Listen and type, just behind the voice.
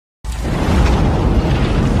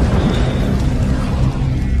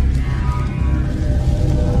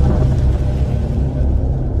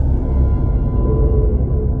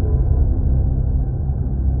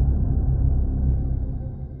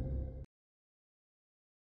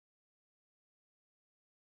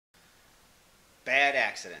Bad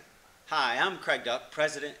accident. Hi, I'm Craig Duck,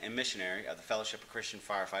 President and Missionary of the Fellowship of Christian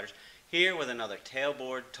Firefighters, here with another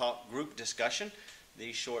Tailboard Talk group discussion.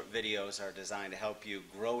 These short videos are designed to help you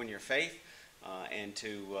grow in your faith and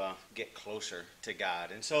to get closer to God.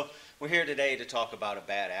 And so we're here today to talk about a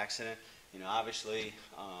bad accident. You know, obviously,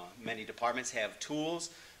 many departments have tools.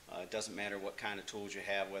 It doesn't matter what kind of tools you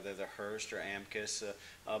have, whether they're Hearst or Amicus,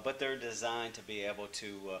 but they're designed to be able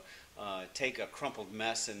to take a crumpled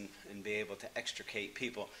mess and be able to extricate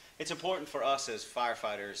people. It's important for us as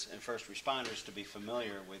firefighters and first responders to be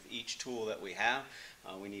familiar with each tool that we have.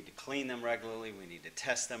 We need to clean them regularly, we need to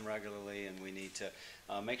test them regularly, and we need to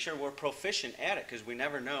make sure we're proficient at it, because we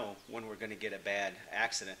never know when we're going to get a bad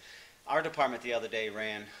accident. Our department the other day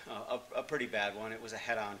ran a pretty bad one. It was a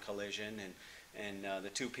head-on collision, and the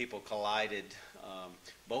two people collided.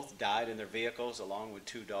 Both died in their vehicles along with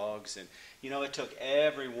two dogs. And you know, it took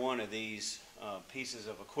every one of these pieces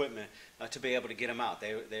of equipment to be able to get them out.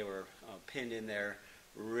 They were pinned in there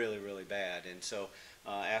really, really bad. And so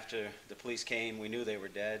after the police came, we knew they were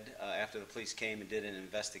dead. After the police came and did an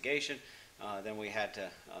investigation, then we had to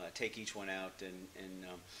take each one out and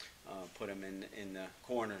put them in the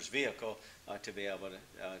coroner's vehicle to be able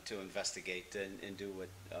to investigate and do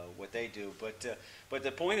what they do. But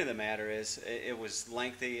the point of the matter is, it was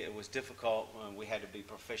lengthy, it was difficult. We had to be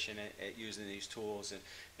proficient at using these tools, and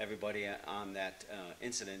everybody on that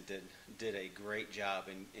incident did a great job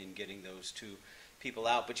in getting those two people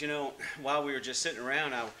out. But you know, while we were just sitting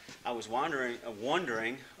around, I was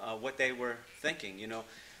wondering what they were thinking. You know,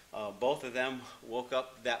 both of them woke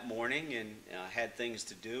up that morning and had things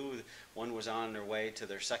to do. One was on their way to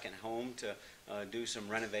their second home to do some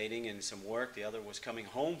renovating and some work. The other was coming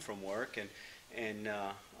home from work, and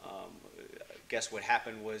guess what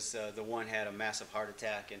happened was the one had a massive heart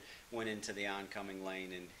attack and went into the oncoming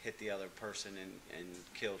lane and hit the other person and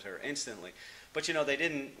killed her instantly. But you know, they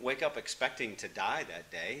didn't wake up expecting to die that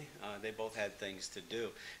day. They both had things to do.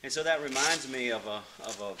 And so that reminds me of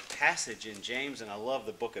a passage in James, and I love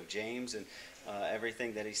the book of James and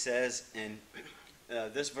everything that he says. And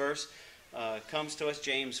this verse comes to us.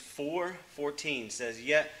 James 4:14 says,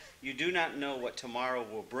 "Yet you do not know what tomorrow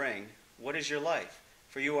will bring. What is your life?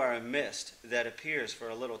 For you are a mist that appears for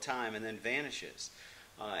a little time and then vanishes."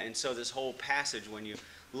 And so this whole passage, when you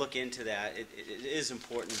look into that, it is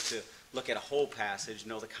important to look at a whole passage,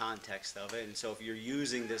 know the context of it. And so if you're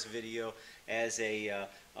using this video as a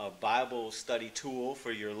Bible study tool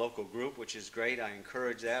for your local group, which is great, I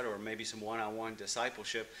encourage that, or maybe some one-on-one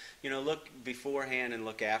discipleship, you know, look beforehand and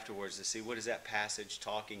look afterwards to see what is that passage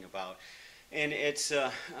talking about. And it's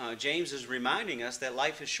James is reminding us that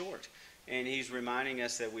life is short. And he's reminding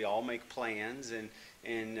us that we all make plans and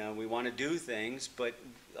we want to do things, but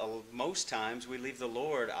most times we leave the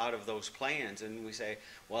Lord out of those plans, and we say,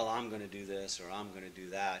 well, I'm going to do this or I'm going to do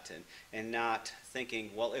that, and not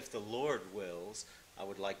thinking, well, if the Lord wills, I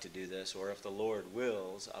would like to do this, or if the Lord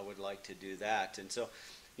wills, I would like to do that. And so,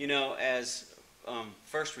 you know, as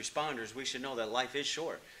first responders, we should know that life is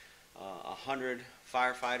short. 100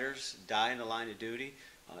 firefighters die in the line of duty.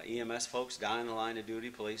 EMS folks die in the line of duty,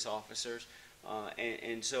 police officers,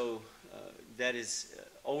 and so that is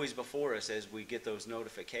always before us as we get those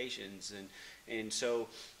notifications, and so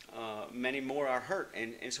many more are hurt,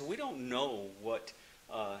 and so we don't know what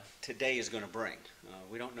today is going to bring.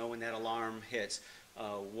 We don't know when that alarm hits,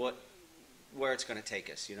 where it's going to take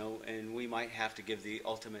us, you know, and we might have to give the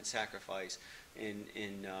ultimate sacrifice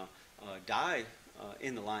and die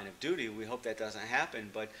in the line of duty. We hope that doesn't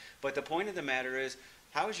happen, but the point of the matter is,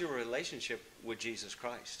 how is your relationship with Jesus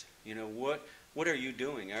Christ? You know, what are you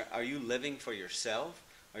doing? Are you living for yourself?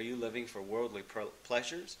 Are you living for worldly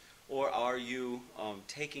pleasures? Or are you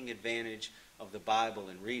taking advantage of the Bible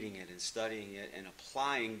and reading it and studying it and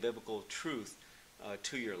applying biblical truth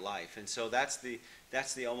to your life? And so that's the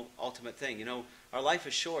ultimate thing. You know, our life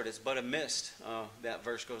is short. It's but a mist. That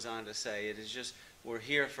verse goes on to say. It is just, we're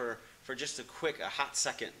here for just a hot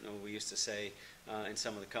second, we used to say in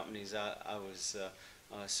some of the companies I was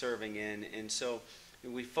serving in. And so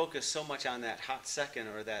we focus so much on that hot second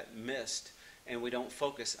or that mist, and we don't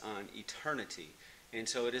focus on eternity. And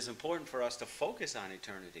so it is important for us to focus on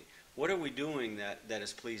eternity. What are we doing that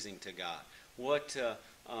is pleasing to God? What,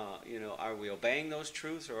 you know, are we obeying those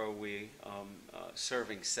truths, or are we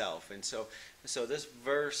serving self? And so this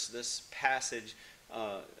verse, this passage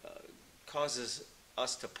causes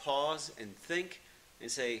us to pause and think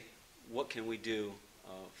and say, what can we do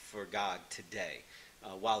for God today?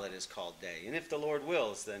 while it is called day. And if the Lord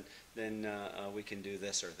wills, then we can do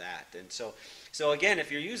this or that. And so again,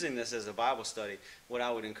 if you're using this as a Bible study, what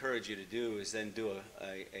I would encourage you to do is then do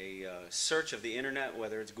a search of the internet,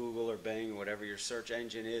 whether it's Google or Bing, or whatever your search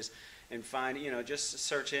engine is, and find, just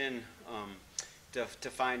search in to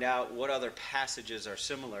find out what other passages are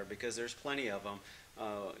similar, because there's plenty of them.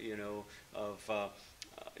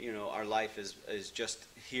 Our life is just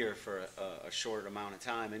here for a short amount of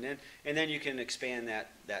time, and then you can expand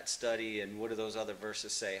that study. And what do those other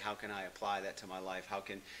verses say? How can I apply that to my life? How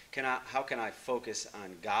can I focus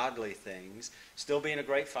on godly things, still being a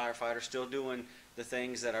great firefighter, still doing the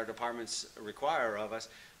things that our departments require of us,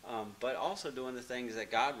 but also doing the things that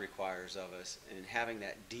God requires of us, and having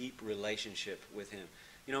that deep relationship with Him.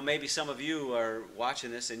 Maybe some of you are watching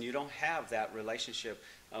this and you don't have that relationship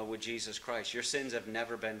with Jesus Christ. Your sins have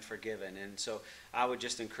never been forgiven. And so I would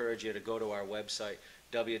just encourage you to go to our website,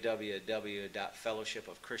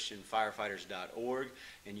 www.fellowshipofchristianfirefighters.org,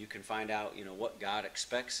 and you can find out, what God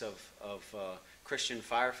expects of Christian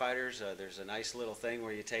firefighters. There's a nice little thing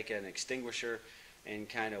where you take an extinguisher and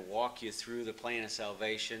kind of walk you through the plan of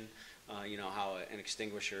salvation. How an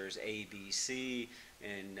extinguisher is A, B, C,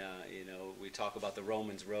 and we talk about the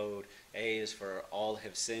Romans road. A is for all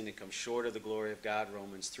have sinned and come short of the glory of God,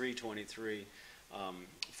 Romans 3:23.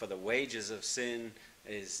 For the wages of sin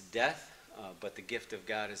is death, but the gift of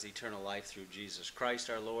God is eternal life through Jesus Christ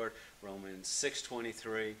our Lord, Romans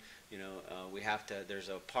 6:23. There's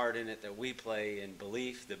a part in it that we play in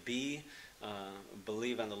belief, the B,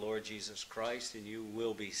 believe on the Lord Jesus Christ and you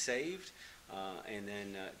will be saved. And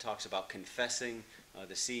then it talks about confessing,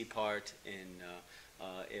 the C part, and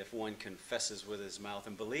if one confesses with his mouth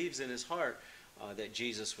and believes in his heart that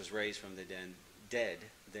Jesus was raised from the dead,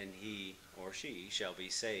 then he or she shall be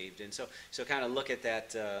saved. And so kind of look at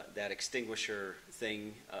that extinguisher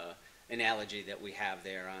thing, analogy that we have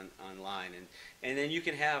there online, and then you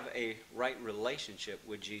can have a right relationship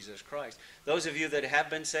with Jesus Christ. Those of you that have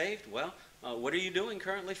been saved, well, what are you doing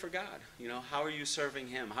currently for God? How are you serving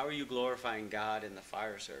Him? How are you glorifying God in the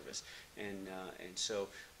fire service? And so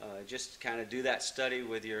just kind of do that study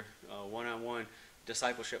with your one-on-one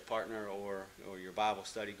discipleship partner or your Bible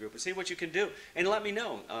study group, and see what you can do. And let me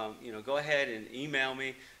know. Go ahead and email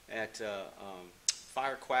me at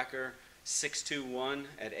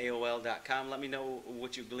firequacker621@aol.com. Let me know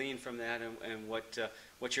what you gleaned from that, and what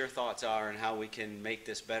your thoughts are, and how we can make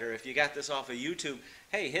this better. If you got this off of YouTube,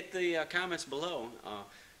 hey, hit the comments below.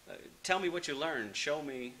 Tell me what you learned. Show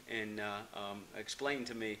me and explain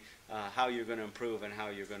to me how you're going to improve and how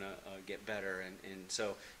you're going to get better. And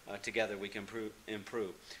so together we can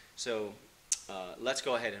improve. So let's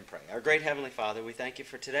go ahead and pray. Our great Heavenly Father, we thank you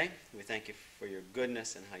for today. We thank you for your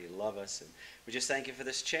goodness and how you love us. And we just thank you for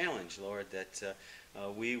this challenge, Lord, that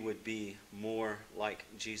we would be more like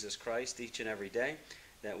Jesus Christ each and every day,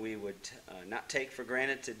 that we would not take for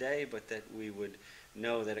granted today, but that we would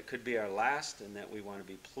know that it could be our last, and that we want to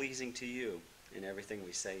be pleasing to you in everything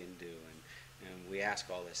we say and do. And we ask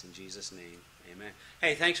all this in Jesus' name. Amen.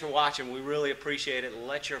 Hey, thanks for watching. We really appreciate it.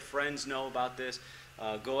 Let your friends know about this.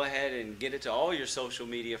 Go ahead and get it to all your social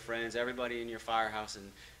media friends, everybody in your firehouse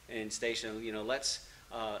and station. Let's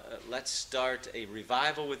start a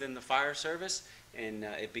revival within the fire service, and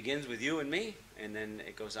it begins with you and me, and then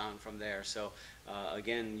it goes on from there. So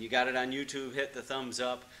again, you got it on YouTube, hit the thumbs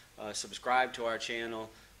up, subscribe to our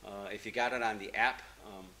channel. If you got it on the app,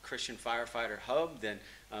 Christian Firefighter Hub, then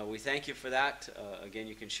we thank you for that. Again,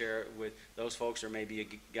 you can share it with those folks, or maybe you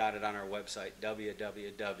got it on our website,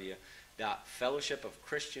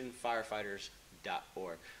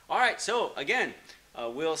 www.fellowshipofchristianfirefighters.org. All right, so again,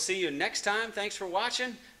 we'll see you next time. Thanks for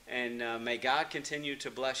watching, and may God continue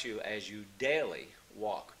to bless you as you daily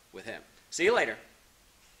walk with Him. See you later.